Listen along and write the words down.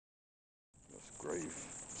grief,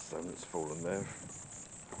 stone that's fallen there.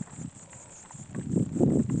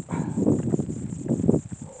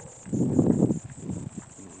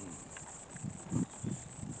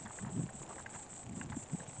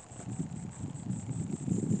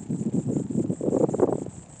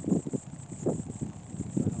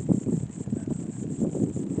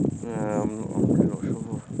 I'm really not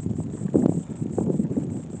sure.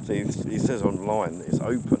 See, he says online that it's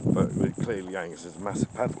open, but it clearly ain't, 'cause there's a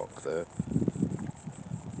massive padlock there.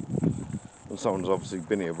 And someone's obviously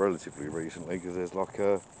been here relatively recently, because there's like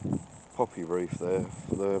a poppy wreath there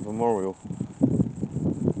for the memorial.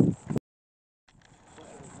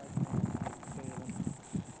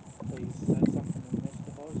 Please say something in this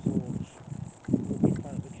device or walk in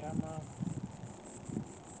front of the camera.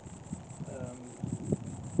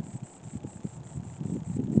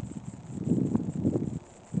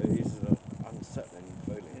 It is an unsettling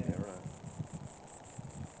feeling Yeah. here, isn't it?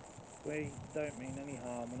 We don't mean any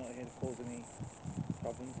harm, we're not here to cause any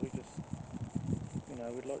problems, we just,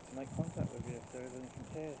 we'd like to make contact with you if there is anything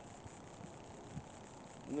here.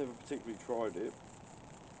 Never particularly tried it.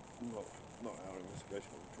 Not our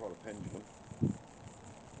investigation, we tried a pendulum.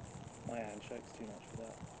 My hand shakes too much for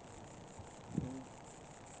that.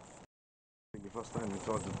 I think if I stand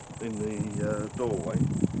in the doorway,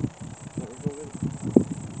 that recording?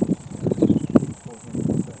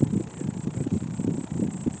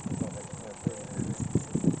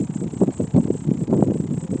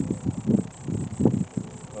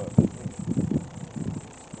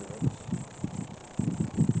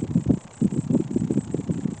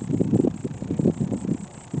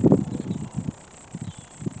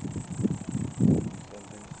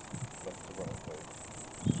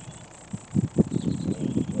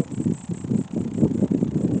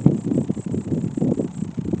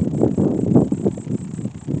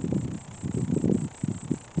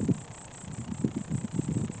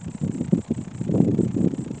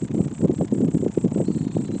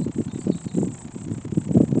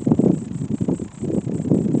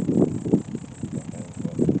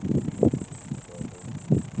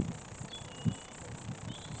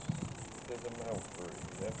 There's a male through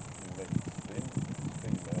here, your legs spin,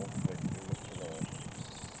 female, legs go left to right.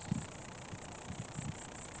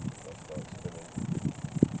 That starts spinning.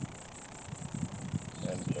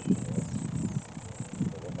 And it's left to right.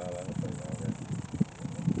 So the male and the female, yeah.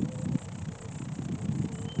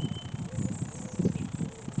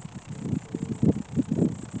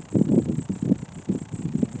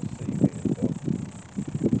 CV and stuff.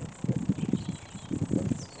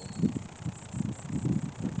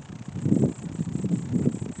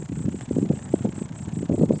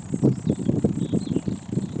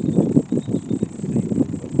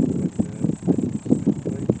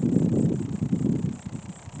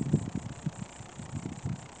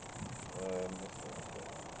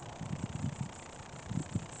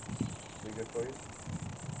 Bigger for you?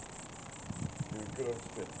 You're good on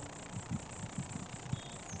spin.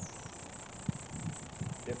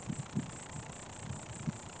 Yep.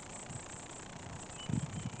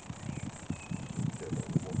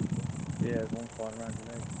 Yeah, there's one flying around your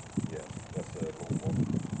leg. Yes, that's a little one.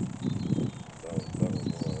 That was one I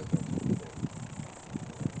jumped on the thing.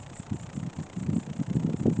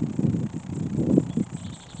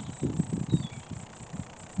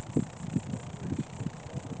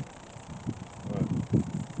 Right.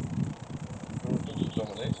 Do you want to talk to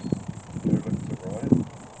Dominic? Go left to right.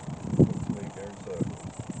 Talk to me, go in circles.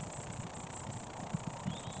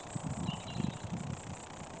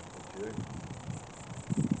 Talk to you.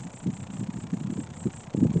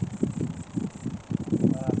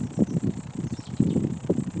 I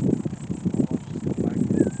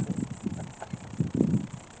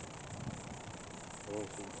want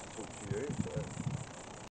to talk to you.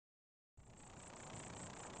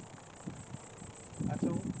 At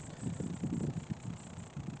all?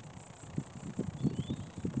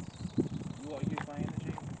 You want to use my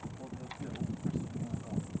energy or the little crystal thing I've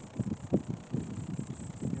got?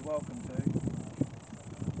 You're welcome to.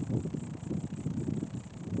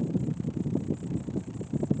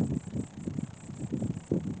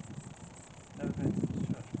 Never been to this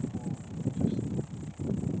church before, just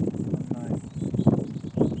unknown.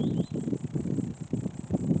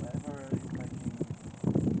 Whatever is making you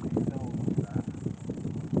feel that,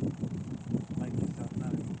 make yourself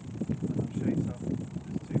known. And I'll show you some.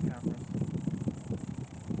 There's 2 cameras.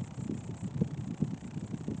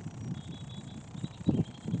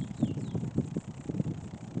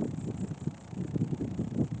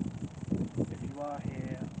 If you are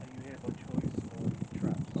here by choice or are you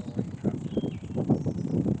trapped? Or are you trapped here?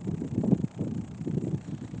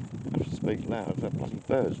 I have to speak loud. That bloody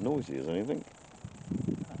bird's noisy as anything.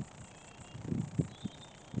 Ah,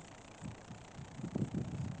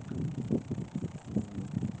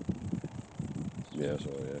 Yeah,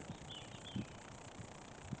 sorry, yeah. so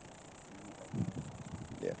you walk up the path.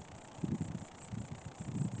 Yeah.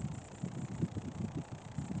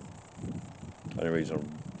 Only reason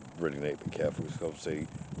I really need to be careful is 'cause obviously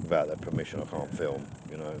without their permission I can't Yeah, film,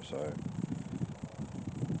 yeah. you know, so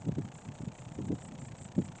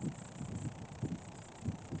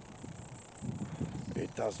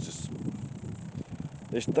it does just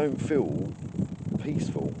don't feel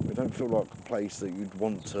peaceful. It don't feel like a place that you'd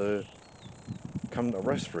want to come to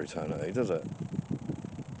rest for eternity, does it?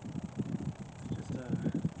 It's just how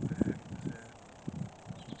can I say it?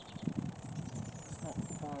 It's not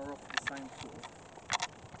far off the same sort of.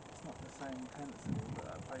 It's not the same intensity, but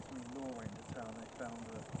that place when the law went into town, they found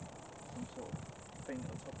some sort of thing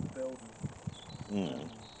at the top of the building, Mm. and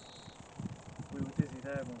we were dizzy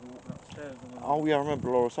there when we were walking upstairs, and Oh yeah, I remember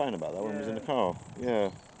Laura saying about that when we was in the yeah, car. Yeah.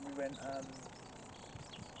 we went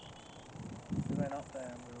we went up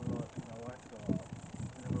there and we were like, you know, I had to go up,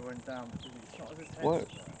 and then we went down because it's not as intense Well, as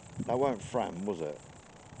that. that weren't Fram, was it?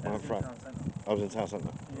 That was Weren't in Fram? town centre. I was in town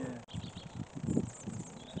centre. Yeah, and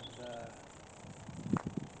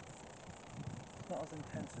it's not as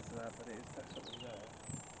intense as that, but it is definitely there.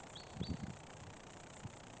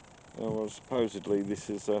 Well, supposedly this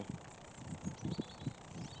is,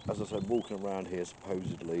 as I said, walking around here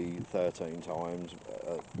supposedly 13 times.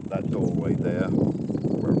 That doorway there,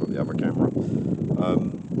 where I've got the other camera.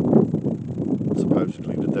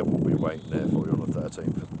 Supposedly the devil will be waiting there for you on the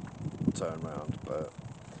 13th turn round, but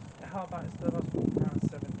How about instead of us walking around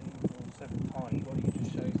 17 or 7 times, why don't you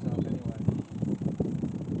just show yourself anyway?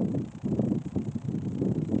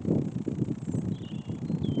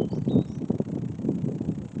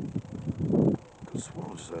 I swore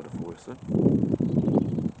I just heard a voice then.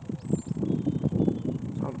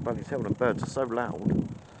 It's hard to bloody tell, the birds are so loud.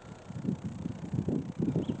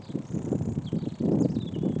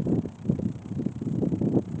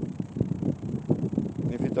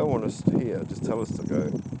 If you don't want us to hear, just tell us to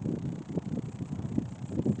go.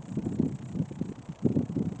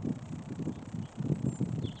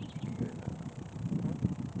 Hmm?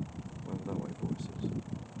 Wherever that way voices.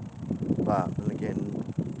 But then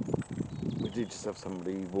again, we did just have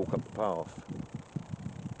somebody walk up the path.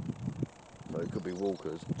 So it could be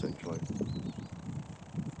walkers potentially.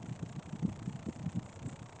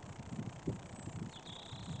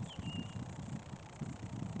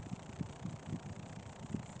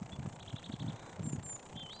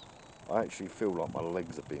 I actually feel like my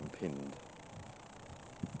legs are being pinned.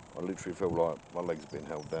 I literally feel like my legs are being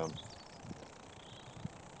held down.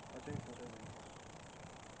 I do feel dizzy.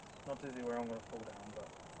 Not dizzy where I'm going to fall down, but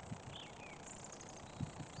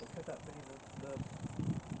could that be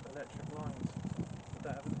the electric lines? Would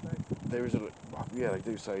that have an effect? There is a, yeah, they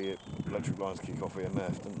do say electric lines kick off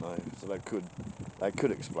EMF, don't they? So that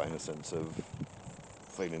could explain a sense of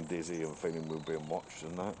feeling dizzy and feeling we're being watched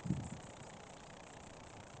and that.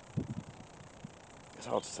 It's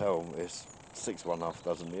hard to tell. It's six one half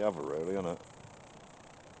dozen the other, really, isn't it?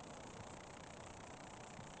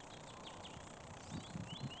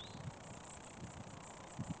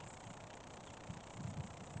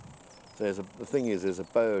 So the thing is, there's a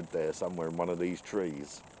bird there somewhere in one of these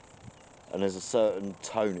trees, and there's a certain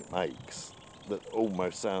tone it makes that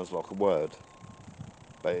almost sounds like a word,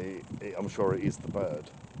 but I'm sure it is the bird.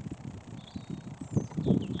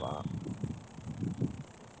 But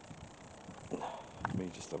let me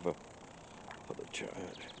just have a put the chat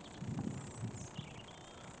out.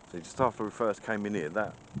 See, just after we first came in here,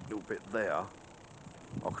 that little bit there,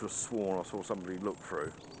 I could have sworn I saw somebody look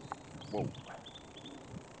through. Whoa.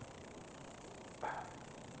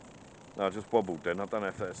 No, I just wobbled then. I don't know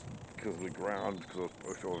if that's because of the ground, because I was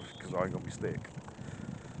pushed, or because I ain't got my stick.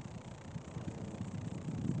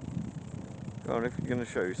 Go on, if you're going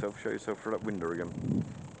to show yourself through that window again.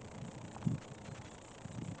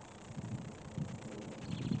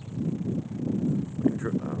 You can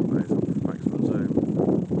trip that, mate. It's maximum zoom.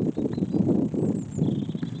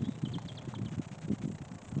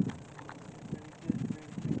 It's getting really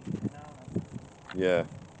pinky here now, isn't it? Yeah.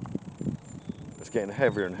 It's getting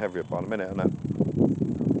heavier and heavier by the minute, isn't it?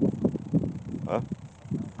 No, Huh?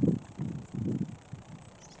 no.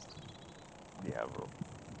 Yeah, well,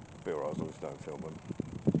 be alright as long as you don't film them.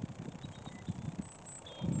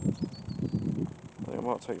 I think I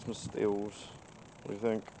might take some stills. What do you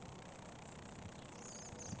think?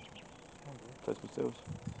 Can do. Take some stills?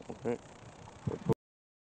 Okay.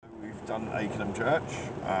 We've done Akenham Church.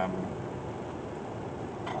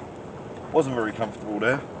 Wasn't very comfortable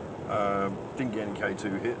there. Didn't get any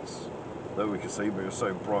K2 hits. that we could see, but it was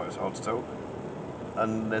so bright it's hard to tell.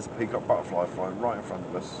 And there's a peacock butterfly flying right in front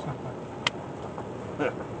of us.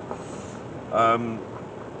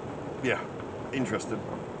 Yeah, interesting.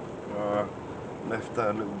 Left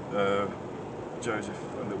little Joseph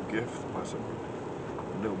a little gift. Bless him.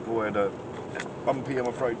 A little boy had a bumpy, I'm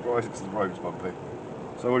afraid, guys, because the road's bumpy.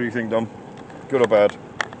 So what do you think, Dom? Good or bad?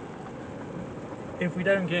 If we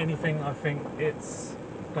don't get anything, I think it's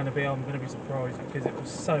I'm going to be surprised because it was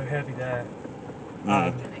so heavy there.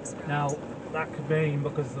 Now that could mean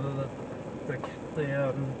because of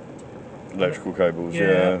the electrical cables,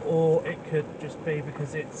 yeah, or it could just be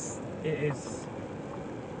because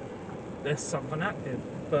there's something active.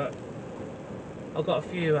 But I've got a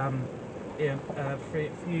few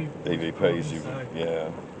few EVPs, so yeah.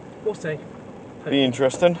 we'll see. Be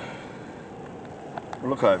interesting.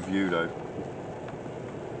 Look at that view though.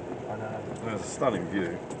 I know. That's a stunning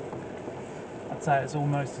view. I'd say it's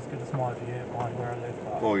almost as good as my view at mine where I live.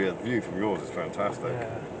 But oh yeah, the view from yours is fantastic.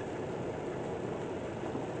 yeah.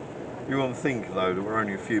 You wouldn't think though that we're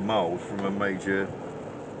only a few miles from a major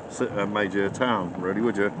town, really,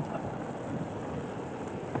 would you?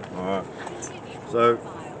 Alright. So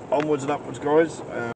onwards and upwards, guys.